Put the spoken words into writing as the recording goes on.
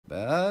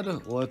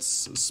bad. Let's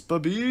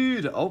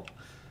speed. Oh,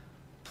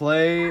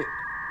 play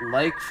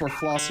like for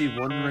Flossie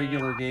 1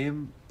 regular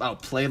game. Oh,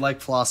 play like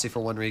Flossie for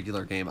 1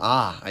 regular game.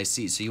 Ah, I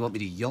see. So you want me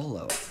to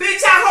YOLO?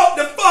 Bitch, I hope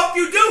the fuck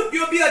you do.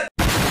 You'll be a.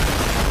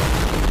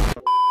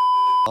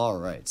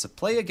 Alright, so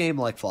play a game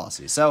like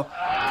Flossie. So,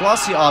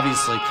 Flossie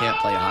obviously can't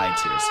play high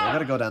tiers, so I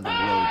gotta go down to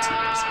low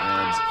tiers.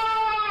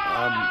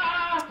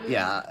 And,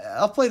 yeah,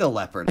 I'll play the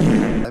Leopard.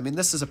 I mean,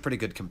 this is a pretty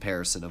good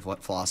comparison of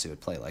what Flossie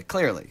would play like.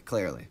 Clearly.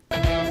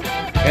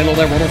 Hello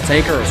there, world of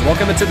tankers.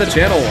 Welcome into the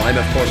channel. I'm,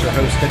 of course, your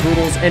host, the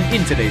Droodles, and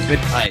in today's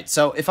video... Alright,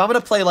 so if I'm gonna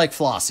play like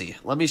Flossie,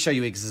 let me show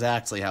you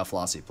exactly how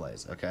Flossie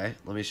plays, okay?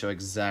 Let me show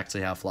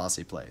exactly how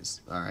Flossie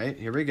plays. Alright,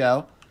 here we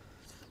go.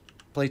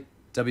 Play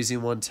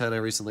WZ110, I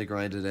recently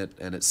grinded it,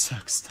 and it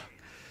sucks.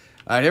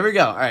 Alright, here we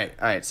go.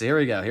 Alright, so here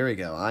we go.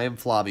 I am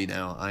Flobby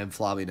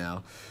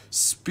now.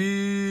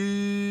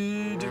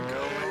 Speed.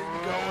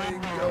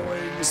 Going.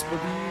 Speed.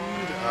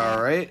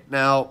 Alright,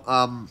 now,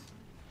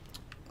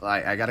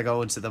 I gotta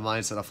go into the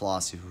mindset of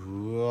Flossie.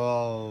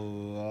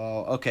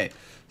 Whoa. Okay,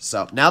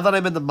 so now that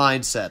I'm in the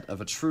mindset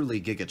of a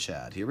truly Giga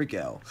Chad, here we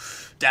go.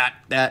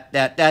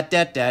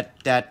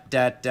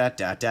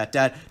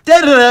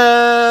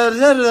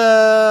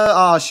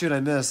 Oh shoot,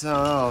 I missed.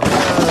 Oh.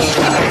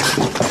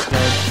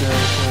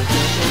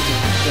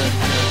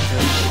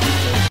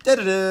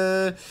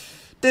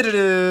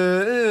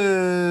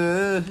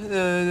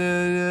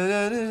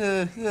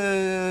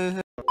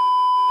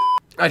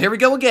 Alright, here we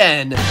go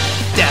again. Down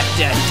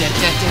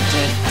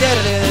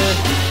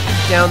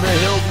the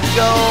hill we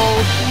go.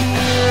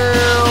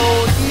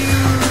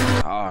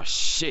 Oh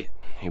shit,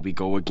 here we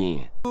go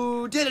again.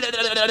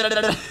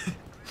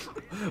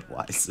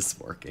 Why is this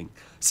working?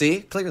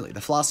 See, clearly the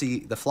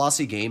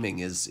Flossie gaming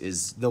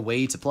is the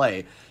way to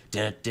play.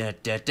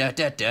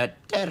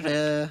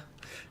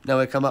 Now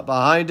we come up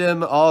behind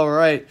him. All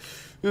right.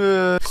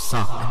 No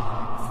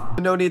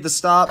need to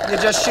stop. You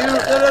just shoot.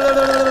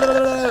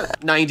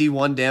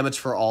 91 damage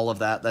for all of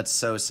that. That's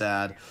so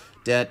sad.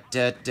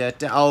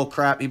 Oh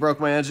crap! He broke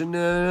my engine.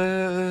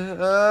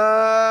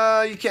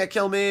 You can't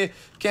kill me.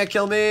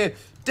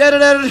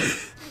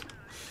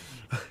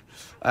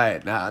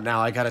 Alright, now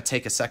I gotta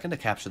take a second to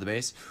capture the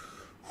base.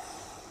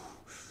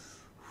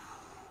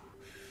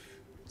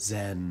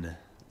 Zen.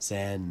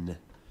 Okay.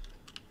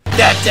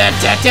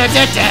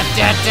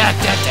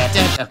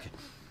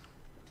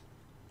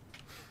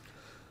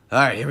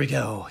 Alright, here we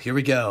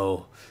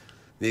go.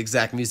 The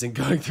exact music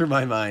going through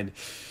my mind.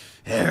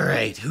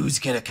 Alright, who's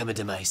gonna come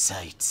into my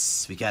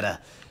sights? We gotta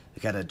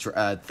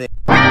thing.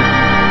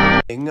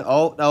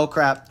 Oh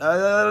crap.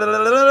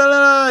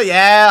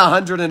 Yeah,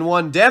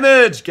 101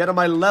 damage. Get on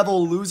my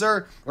level,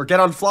 loser. Or get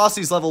on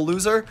Flossie's level,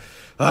 loser.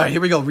 Alright,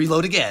 here we go.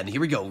 Reload again. Here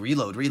we go.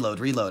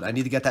 Reload. I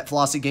need to get that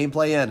Flossie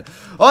gameplay in.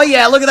 Oh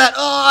yeah, look at that.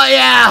 Oh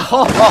yeah.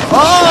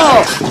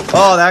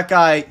 Oh, that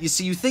guy. You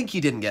see, you think he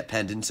didn't get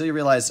penned until you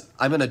realize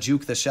I'm gonna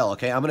juke the shell,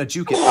 okay? I'm gonna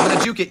juke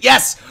it.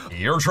 Yes!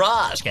 You're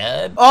trash,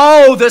 kid.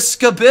 Oh, the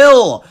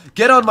Skabil!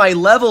 Get on my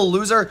level,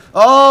 loser.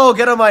 Oh,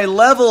 get on my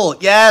level.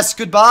 Yes,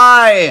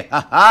 goodbye.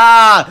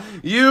 Haha.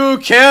 You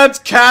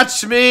can't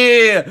catch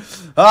me.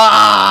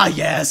 Ah,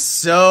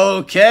 yes.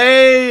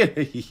 Okay.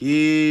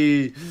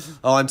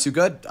 Oh, I'm too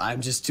good.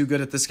 I'm just too good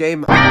at this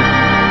game.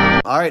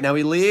 All right, now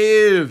we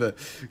leave.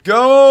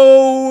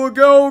 Go.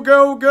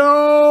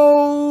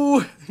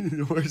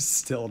 We're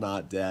still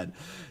not dead.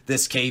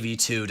 This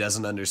KV2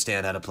 doesn't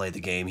understand how to play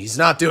the game. He's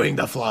not doing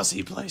the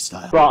Flossie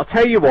playstyle. Right, I'll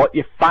tell you what,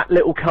 you fat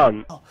little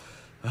cunt.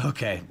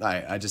 Okay,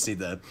 alright, I'm just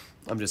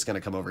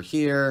gonna come over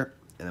here,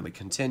 and then we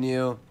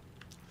continue.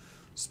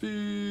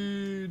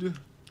 Speed.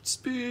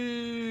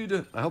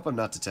 I hope I'm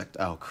not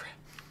detected. Oh, crap.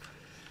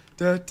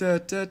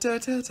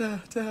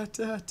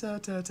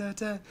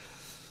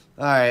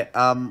 Alright,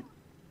 I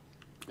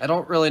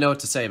don't really know what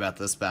to say about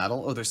this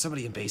battle. Oh, there's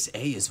somebody in base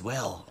A as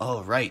well.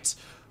 Oh, right.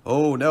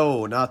 Oh,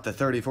 no, not the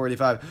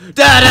 30-45.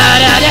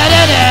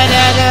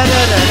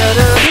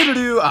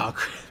 Oh,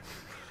 crap.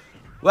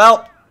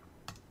 Well,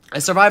 I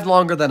survived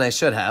longer than I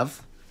should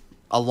have.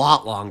 A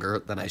lot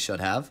longer than I should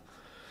have.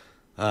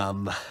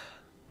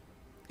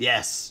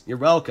 Yes, you're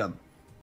welcome.